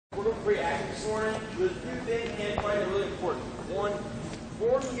We're going pretty active this morning. There's a few things hand fighting are really important. One,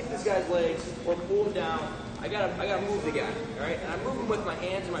 before we get this guy's legs or pull him down, I gotta move the guy. All right, and I move him with my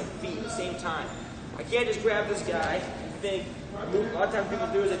hands and my feet at the same time. I can't just grab this guy and think. A lot of times people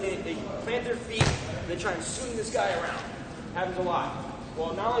do is they plant their feet and they try and swing this guy around. Happens a lot.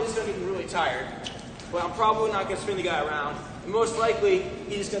 Well, not only is this going to get me really tired, but I'm probably not going to swing the guy around. And most likely,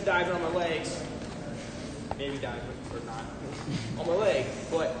 he's just going to dive in on my legs. Maybe dive, or not. On my leg.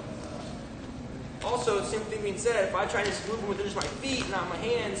 But also, the same thing being said, if I try to just move him with just my feet, not my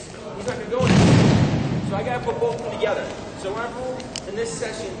hands, he's not going to go anywhere. So I got to put both of them together. So whenever in this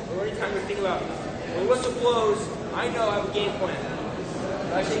session, or anytime you're thinking about when the whistle blows, I know I have a game plan.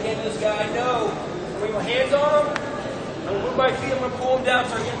 If I shake hands with this guy, I know I'm going to put my hands on him, I'm going to move my feet, I'm going to pull him down,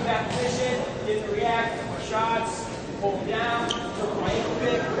 start getting back position, get to react, my shots, pull him down, throw my ankle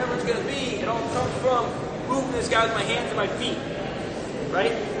pick, whatever it's going to be. It all comes from moving this guy with my hands and my feet.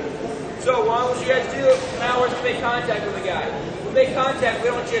 Right? So what I want you guys to do now is to make contact with the guy. When we make contact,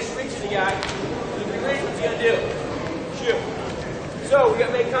 we don't just reach to the guy. If we reach, what's he going to do? Shoot. So we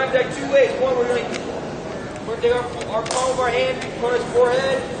got to make contact two ways. One, we're going to take our palm of our hand, put his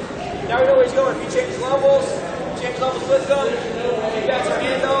forehead. Now we know where he's going. If he changes levels with them, he backs our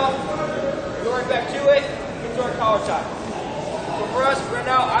hand off, go right back to it, into our collar tie. So for us, right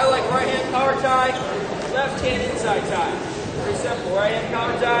now, I like right hand collar tie, left hand inside tie. Very simple. Right hand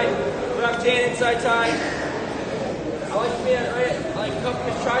collar tie, left hand inside tie. I like to be I like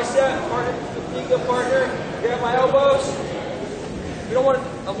cupping his tricep, partner, ego partner, grab my elbows. We don't want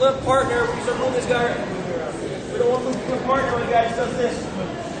a limp partner when we start moving this guy. We don't want to move a partner when the guy just does this.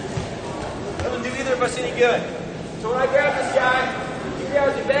 Doesn't do either of us any good. So when I grab this guy, he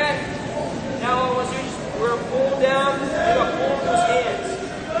grabs it back. Now all I want to do is we're going to pull him down, think about pulling to his hands.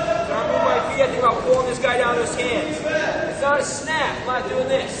 So I move my feet, I think about pulling this guy down to his hands. It's not a snap, I'm not doing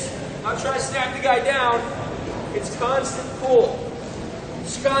this. I'm trying to snap the guy down. It's constant pull.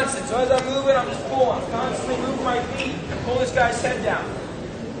 It's constant. So as I'm moving, I'm just pulling. I'm constantly moving my feet and pull this guy's head down.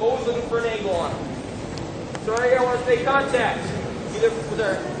 Always looking for an angle on him. So right here, I want to make contact. Either with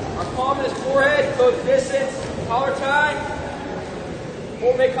our palm in his forehead, close distance, collar tie.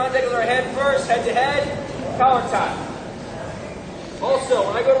 Or make contact with our head first, head to head, collar tie. Also,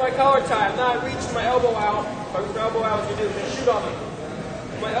 when I go to my collar tie, I'm not reaching my elbow out. If I reach my elbow out, what you do is going to shoot on me.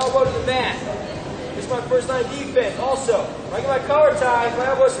 My elbow to the mat. This is my first line of defense. Also, when I get my collar tie, my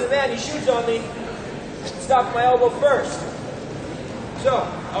elbow's to the mat, and he shoots on me, stop my elbow first. So,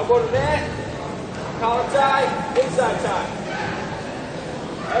 elbow to the mat, collar tie, inside tie.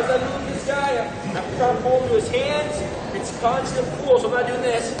 As I move this guy, I'm trying to pull him to his hands. It's constant pull, so I'm not doing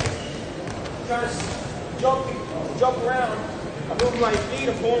this. I'm trying to jump around. I'm moving my feet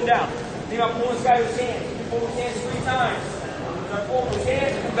and pull him down. Think about pulling this guy with his hands. Pull his hands 3 times. So I pull him with his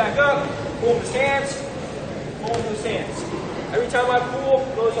hands, come back up, pull him with his hands, pull him with his hands. Every time I pull,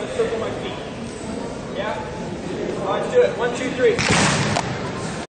 notice I circle my feet. Yeah? All right, let's do it. 1, 2, 3.